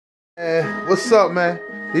What's up, man?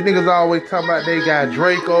 These niggas always talking about they got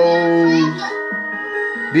Dracos.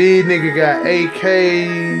 These niggas got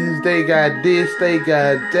AKs. They got this, they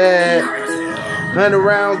got that. 100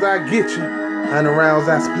 rounds, I get you. 100 rounds,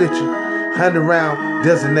 I split you. 100 rounds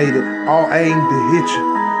designated, all aimed to hit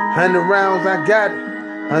you. 100 rounds, I got it.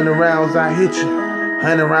 100 rounds, I hit you.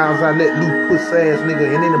 100 rounds, I let loose pussy ass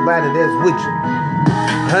nigga and anybody that's with you.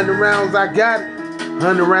 100 rounds, I got it.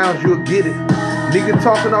 100 rounds, you'll get it. Nigga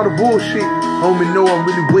talking all the bullshit, homie know I'm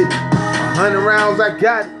really with it. 100 rounds, I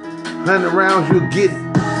got it. 100 rounds, you'll get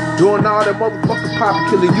it. Doing all that motherfucking poppin',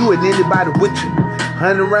 killing you and anybody with you.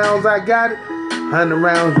 100 rounds, I got it. 100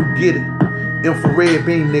 rounds, you get it. Infrared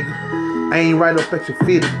beam, nigga. I ain't right up at your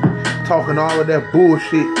fitty. Talking all of that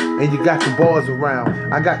bullshit, and you got your boys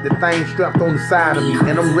around. I got the thing strapped on the side of me,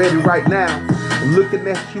 and I'm ready right now. I'm looking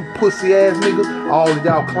at you pussy ass niggas, all of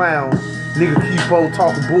y'all clowns. Nigga keep on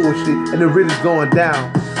talking bullshit, and the really's going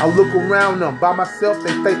down. I look around them by myself,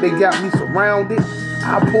 they think they got me surrounded.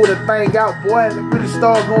 I pull the thing out, boy, and it really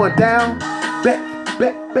start going down. Back,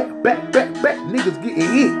 niggas getting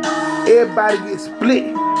hit. Everybody get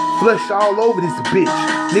split. Flush all over this bitch.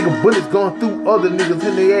 Nigga bullets going through other niggas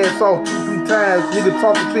in their ass off 2-3 times. Nigga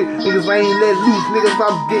talking shit. Niggas ain't let loose. Niggas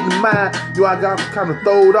I'm getting mine. Yo, I got kind of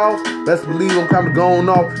throwed off. Best believe I'm kind of going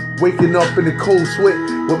off. Waking up in the cold sweat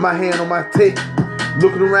with my hand on my tech.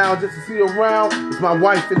 Looking around just to see around. It's my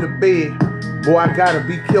wife in the bed. Boy, I gotta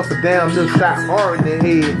be careful down. Them shot hard in the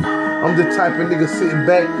head. I'm the type of nigga sitting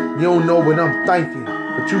back. You don't know what I'm thinking.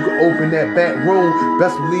 But you can open that back room.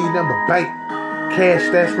 Best believe them a bank. Cash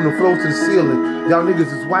stash from the floor to the ceiling. Y'all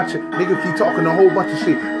niggas is watching. Niggas keep talking a whole bunch of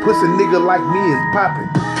shit. Pussy nigga like me is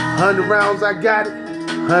popping. 100 rounds, I got it.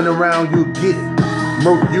 100 rounds, you'll get it.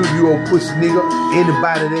 Murk you old pussy nigga.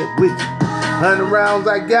 Anybody that with you. 100 rounds,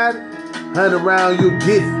 I got it. 100 rounds, you'll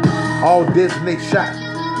get it. All designated shots.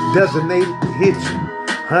 Designated to hit you.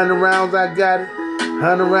 100 rounds, I got it.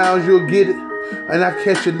 100 rounds, you'll get it. And I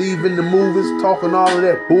catch you leaving the movies, talking all of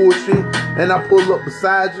that bullshit. And I pull up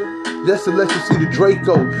beside you. Just to let you see the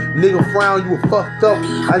Draco. Nigga frown, you were fucked up.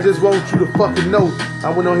 I just want you to fucking know. I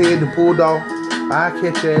went on ahead and pulled off. I'll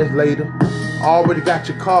catch your ass later. Already got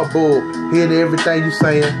your cardboard, hearing everything you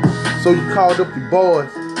saying. So you called up your boys.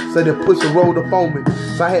 So they pussy rolled up on me.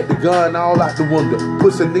 So I had the gun all out the window.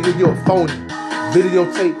 Pussy nigga, you're a phony.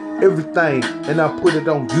 Videotape everything. And I put it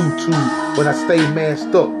on YouTube when I stay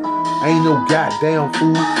masked up. I ain't no goddamn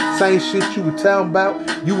fool. Same shit you were talking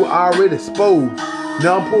about, you were already exposed.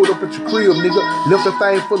 Now I'm pulled up at your crib, nigga. Left a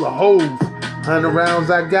thing full of hoes. 100 rounds,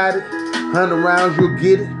 I got it. 100 rounds, you'll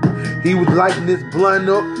get it. He was lighting this blunt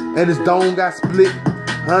up, and his dome got split.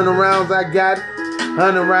 100 rounds, I got it.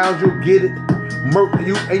 100 rounds, you'll get it. Murk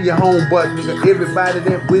you and your homeboy, nigga. Everybody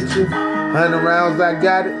that with you. 100 rounds, I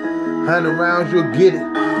got it. 100 rounds, you'll get it.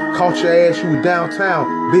 Caught your ass, you was downtown.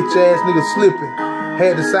 Bitch ass nigga slipping.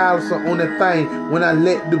 Had the silencer on that thing when I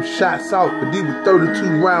let them shots out. But these were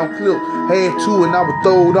 32 round clip. Had 2 and I was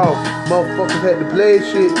throwed off. Motherfuckers had to play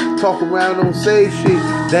shit. Talk around, don't say shit.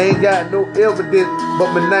 They ain't got no evidence,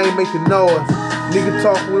 but my name making noise. Nigga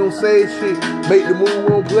talk, we don't say shit. Make the move, we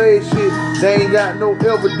don't play shit. They ain't got no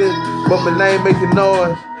evidence, but my name making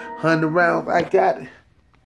noise. 100 rounds, I got it.